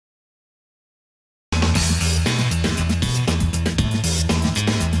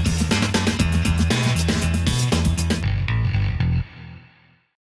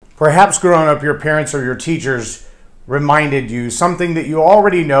Perhaps growing up, your parents or your teachers reminded you something that you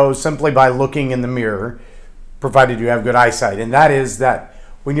already know simply by looking in the mirror, provided you have good eyesight. And that is that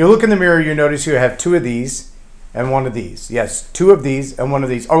when you look in the mirror, you notice you have two of these and one of these. Yes, two of these and one of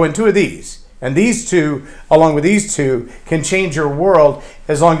these. Oh, and two of these. And these two, along with these two, can change your world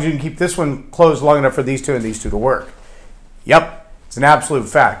as long as you can keep this one closed long enough for these two and these two to work. Yep, it's an absolute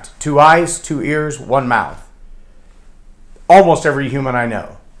fact. 2 eyes, 2 ears, 1 mouth. Almost every human I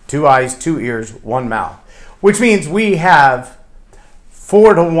know. 2 eyes, 2 ears, 1 mouth. Which means we have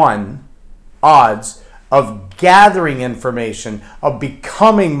 4 to 1 odds of gathering information, of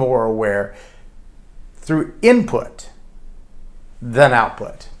becoming more aware through input than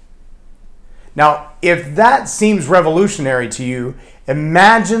output. Now, if that seems revolutionary to you,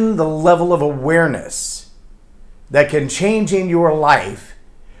 imagine the level of awareness that can change in your life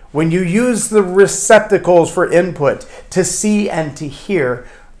when you use the receptacles for input to see and to hear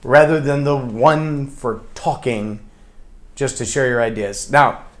rather than the one for talking just to share your ideas.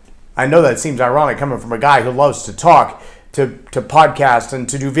 Now, I know that seems ironic coming from a guy who loves to talk, to podcast and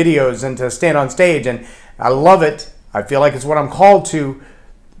to do videos and to stand on stage, and I love it. I feel like it's what I'm called to.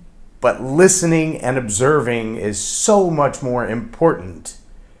 But listening and observing is so much more important,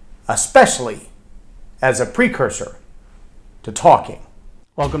 especially as a precursor to talking.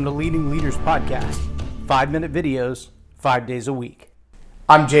 Welcome to Leading Leaders Podcast, 5-minute videos, 5 days a week.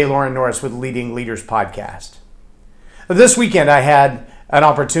 I'm J Loren Norris with Leading Leaders Podcast. This weekend I had an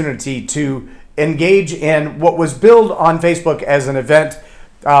opportunity to engage in what was billed on Facebook as an event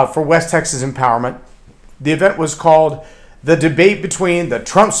for West Texas Empowerment. The event was called The Debate Between the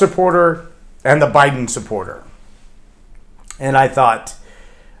Trump Supporter and the Biden Supporter. And I thought,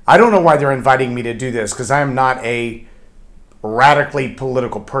 I don't know why they're inviting me to do this, because I am not a radically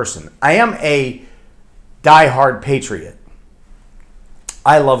political person. I am a diehard patriot.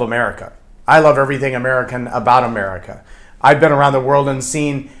 I love America. I love everything American about America. I've been around the world and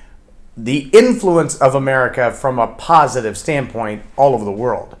seen the influence of America from a positive standpoint all over the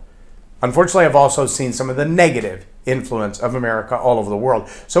world. Unfortunately, I've also seen some of the negative influence of America all over the world.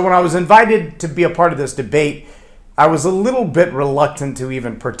 So when I was invited to be a part of this debate, I was a little bit reluctant to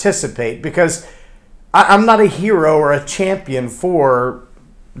even participate because I'm not a hero or a champion for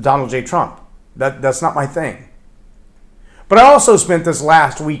Donald J. Trump. That's not my thing. But I also spent this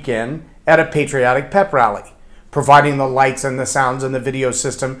last weekend at a patriotic pep rally, providing the lights and the sounds and the video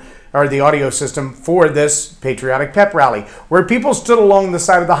system or the audio system for this patriotic pep rally, where people stood along the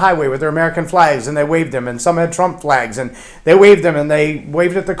side of the highway with their American flags and they waved them, and some had Trump flags and they waved them, and they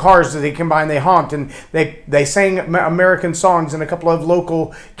waved at the cars as they came by and they honked, and they sang American songs, and a couple of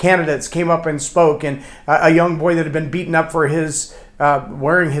local candidates came up and spoke, and a young boy that had been beaten up for his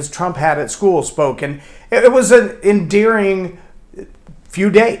wearing his Trump hat at school spoke, and it was an endearing few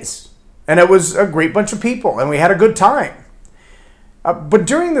days. And it was a great bunch of people, and we had a good time. But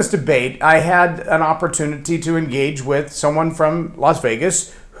during this debate, I had an opportunity to engage with someone from Las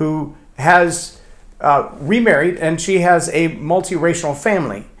Vegas who has remarried, and she has a multiracial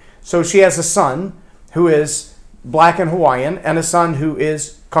family. So she has a son who is black and Hawaiian, and a son who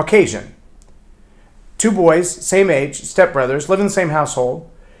is Caucasian. 2 boys, same age, stepbrothers, live in the same household,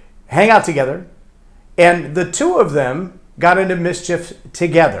 hang out together, and the 2 of them got into mischief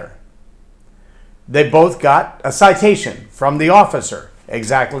together. They both got a citation from the officer,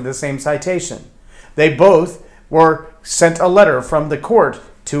 exactly the same citation. They both were sent a letter from the court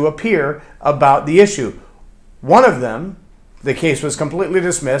to appear about the issue. One of them, the case was completely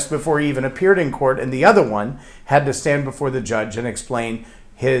dismissed before he even appeared in court, and the other one had to stand before the judge and explain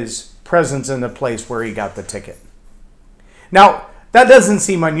his presence in the place where he got the ticket. Now, that doesn't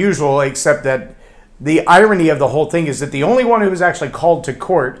seem unusual, except that the irony of the whole thing is that the only one who was actually called to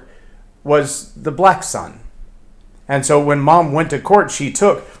court was the black son. And so when mom went to court, she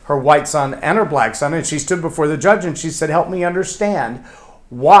took her white son and her black son, and she stood before the judge and she said, "Help me understand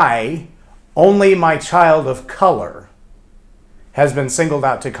why only my child of color has been singled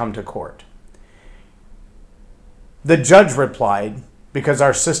out to come to court." The judge replied, "Because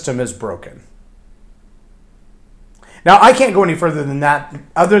our system is broken." Now, I can't go any further than that,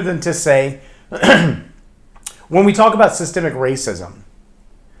 other than to say, when we talk about systemic racism,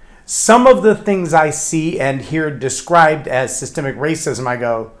 some of the things I see and hear described as systemic racism, I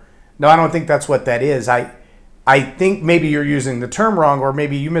go, no, I don't think that's what that is. I think maybe you're using the term wrong, or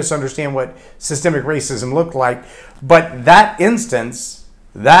maybe you misunderstand what systemic racism looked like. But that instance,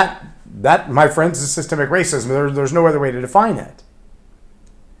 that my friends, is systemic racism. There's no other way to define it.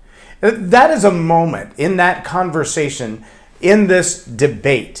 That is a moment in that conversation, in this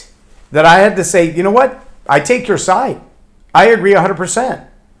debate, that I had to say, you know what? I take your side. I agree 100%.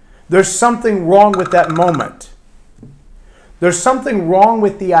 There's something wrong with that moment. There's something wrong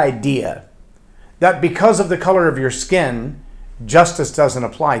with the idea that because of the color of your skin, justice doesn't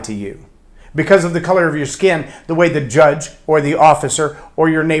apply to you. Because of the color of your skin, the way the judge or the officer or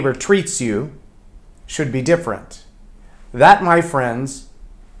your neighbor treats you should be different. That, my friends,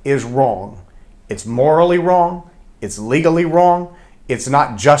 is wrong. It's morally wrong. It's legally wrong. It's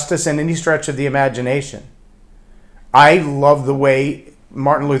not justice in any stretch of the imagination. I love the way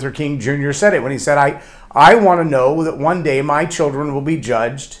Martin Luther King Jr. said it when he said, I want to know that one day my children will be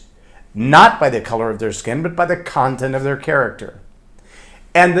judged not by the color of their skin, but by the content of their character.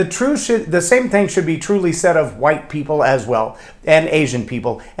 And the same thing should be truly said of white people as well, and Asian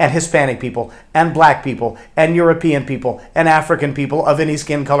people, and Hispanic people, and black people, and European people, and African people of any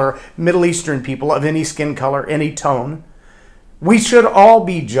skin color, Middle Eastern people of any skin color, any tone. We should all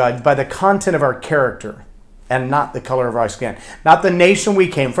be judged by the content of our character and not the color of our skin. Not the nation we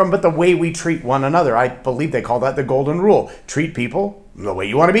came from, but the way we treat one another. I believe they call that the golden rule. Treat people the way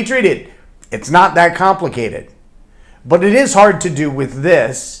you want to be treated. It's not that complicated. But it is hard to do with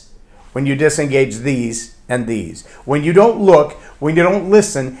this when you disengage these and these. When you don't look, when you don't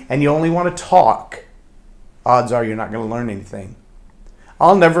listen, and you only want to talk, odds are you're not going to learn anything.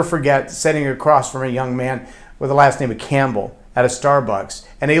 I'll never forget sitting across from a young man with the last name of Campbell at a Starbucks.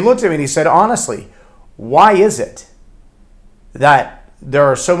 And he looked at me and he said, honestly, why is it that there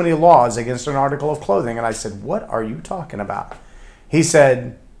are so many laws against an article of clothing? And I said, what are you talking about? He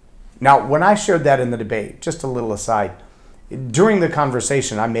said, now, when I shared that in the debate, just a little aside, during the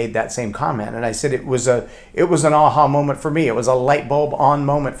conversation, I made that same comment. And I said it was an aha moment for me. It was a light bulb on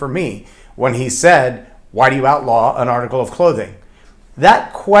moment for me when he said, why do you outlaw an article of clothing?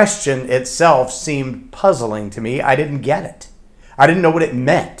 That question itself seemed puzzling to me. I didn't get it. I didn't know what it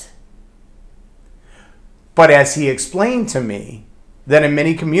meant. But as he explained to me that in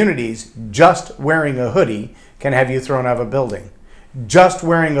many communities, just wearing a hoodie can have you thrown out of a building. Just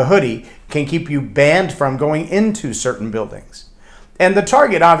wearing a hoodie can keep you banned from going into certain buildings. And the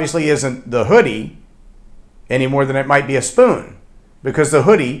target obviously isn't the hoodie any more than it might be a spoon, because the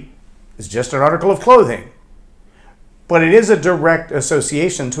hoodie is just an article of clothing. But it is a direct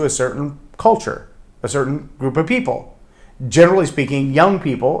association to a certain culture, a certain group of people. Generally speaking, young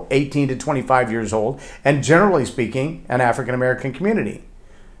people, 18 to 25 years old, and generally speaking, an African American community.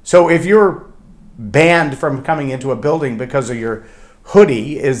 So if you're banned from coming into a building because of your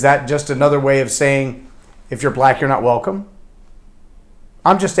hoodie, is that just another way of saying if you're black, you're not welcome?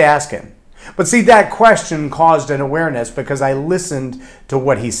 I'm just asking. But see, that question caused an awareness because I listened to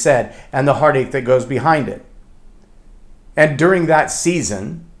what he said and the heartache that goes behind it. And during that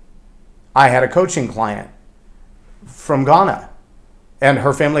season, I had a coaching client from Ghana, and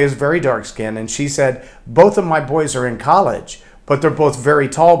her family is very dark skinned, and she said, both of my boys are in college, but they're both very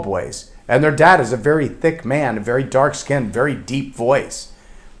tall boys. And their dad is a very thick man, a very dark-skinned, very deep voice.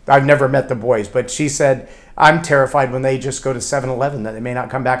 I've never met the boys, but she said, I'm terrified when they just go to 7-Eleven that they may not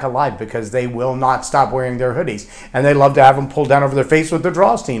come back alive because they will not stop wearing their hoodies. And they love to have them pulled down over their face with their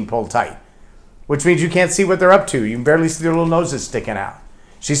drawstring pulled tight, which means you can't see what they're up to. You can barely see their little noses sticking out.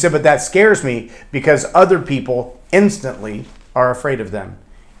 She said, but that scares me because other people instantly are afraid of them,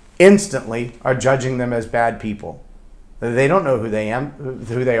 instantly are judging them as bad people. They don't know who they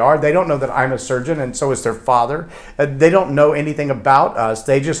are. They don't know that I'm a surgeon and so is their father. They don't know anything about us.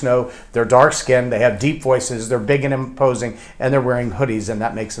 They just know they're dark-skinned, they have deep voices, they're big and imposing, and they're wearing hoodies, and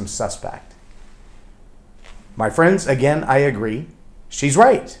that makes them suspect. My friends, again, I agree. She's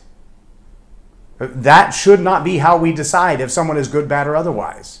right. That should not be how we decide if someone is good, bad, or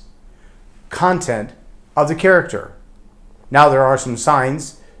otherwise. Content of the character. Now, there are some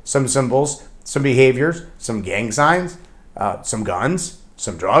signs, some symbols, some behaviors, some gang signs, some guns,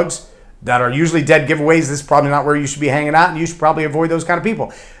 some drugs that are usually dead giveaways. This is probably not where you should be hanging out, and you should probably avoid those kind of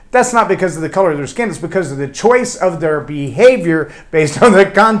people. That's not because of the color of their skin. It's because of the choice of their behavior based on the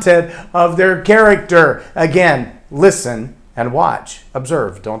content of their character. Again, listen and watch.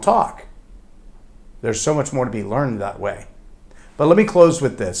 Observe. Don't talk. There's so much more to be learned that way. But let me close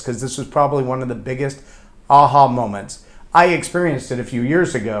with this, because this was probably one of the biggest aha moments. I experienced it a few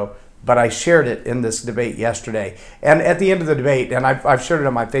years ago, but I shared it in this debate yesterday. And at the end of the debate, and I've shared it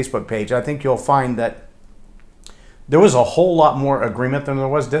on my Facebook page, I think you'll find that there was a whole lot more agreement than there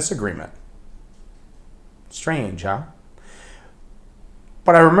was disagreement. Strange, huh?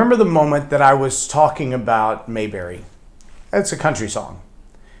 But I remember the moment that I was talking about Mayberry. It's a country song.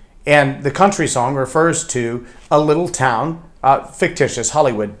 And the country song refers to a little town, fictitious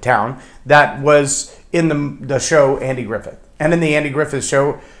Hollywood town, that was in the show Andy Griffith. And in the Andy Griffith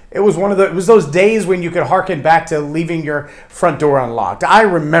show, It was it was those days when you could hearken back to leaving your front door unlocked. I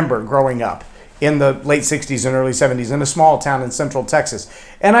remember growing up in the late 60s and early 70s in a small town in central Texas.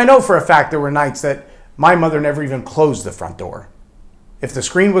 And I know for a fact there were nights that my mother never even closed the front door. If the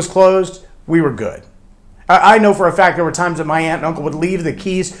screen was closed, we were good. I know for a fact there were times that my aunt and uncle would leave the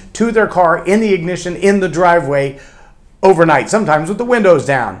keys to their car in the ignition in the driveway overnight, sometimes with the windows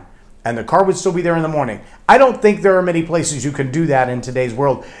down, and the car would still be there in the morning. I don't think there are many places you can do that in today's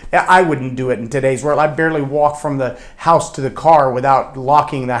world. I wouldn't do it in today's world. I barely walk from the house to the car without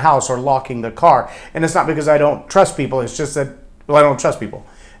locking the house or locking the car. And it's not because I don't trust people. It's just that, well, I don't trust people.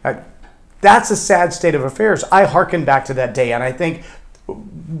 That's a sad state of affairs. I hearken back to that day, and I think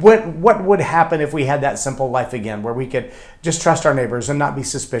what would happen if we had that simple life again, where we could just trust our neighbors and not be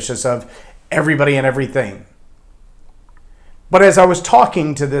suspicious of everybody and everything. But as I was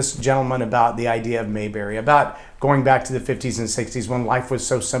talking to this gentleman about the idea of Mayberry, about going back to the 50s and 60s when life was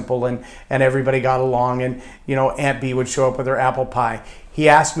so simple and everybody got along, and Aunt Bee would show up with her apple pie, he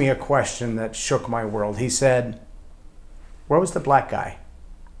asked me a question that shook my world. He said, "Where was the black guy?"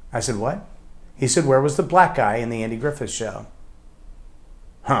 I said, "What?" He said, "Where was the black guy in the Andy Griffith Show?"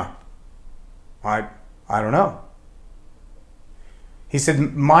 I don't know. He said,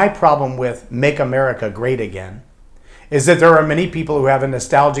 "My problem with Make America Great Again is that there are many people who have a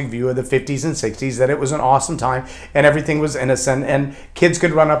nostalgic view of the 50s and 60s, that it was an awesome time and everything was innocent and kids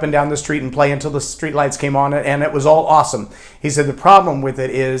could run up and down the street and play until the street lights came on and it was all awesome." He said the problem with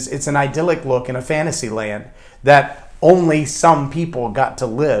it is it's an idyllic look in a fantasy land that only some people got to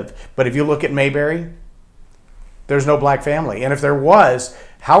live. But if you look at Mayberry, there's no black family. And if there was,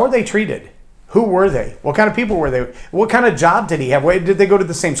 how were they treated? Who were they? What kind of people were they? What kind of job did he have? Did they go to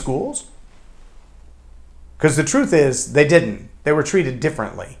the same schools? Because the truth is, they didn't. They were treated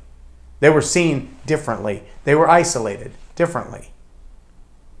differently. They were seen differently. They were isolated differently.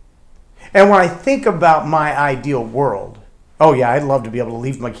 And when I think about my ideal world, oh yeah, I'd love to be able to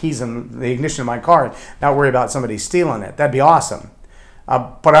leave my keys in the ignition of my car and not worry about somebody stealing it. That'd be awesome.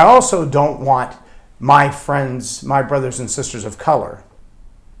 But I also don't want my friends, my brothers and sisters of color,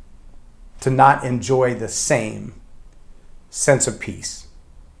 to not enjoy the same sense of peace,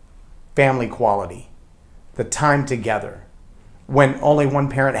 family quality, the time together, when only one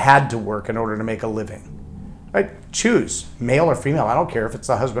parent had to work in order to make a living. Right? Choose, male or female. I don't care if it's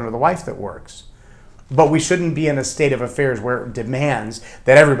the husband or the wife that works. But we shouldn't be in a state of affairs where it demands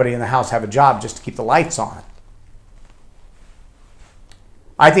that everybody in the house have a job just to keep the lights on.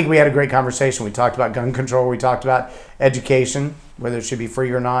 I think we had a great conversation. We talked about gun control. We talked about education, whether it should be free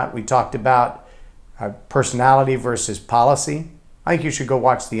or not. We talked about personality versus policy. I think you should go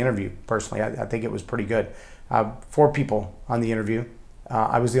watch the interview, personally. I think it was pretty good. 4 people on the interview.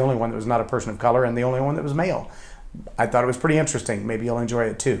 I was the only one that was not a person of color and the only one that was male. I thought it was pretty interesting. Maybe you'll enjoy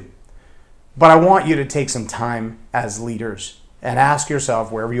it too. But I want you to take some time as leaders and ask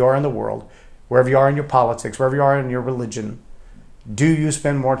yourself, wherever you are in the world, wherever you are in your politics, wherever you are in your religion, do you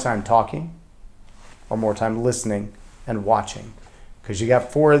spend more time talking or more time listening and watching? Because you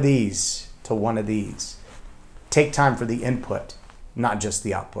got 4 of these to 1 of these. Take time for the input, not just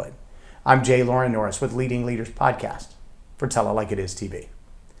the output. I'm J Loren Norris with Leading Leaders Podcast for Tell It Like It Is TV.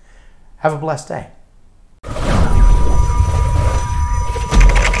 Have a blessed day.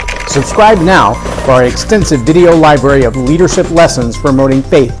 Subscribe now for our extensive video library of leadership lessons promoting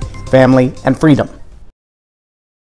faith, family, and freedom.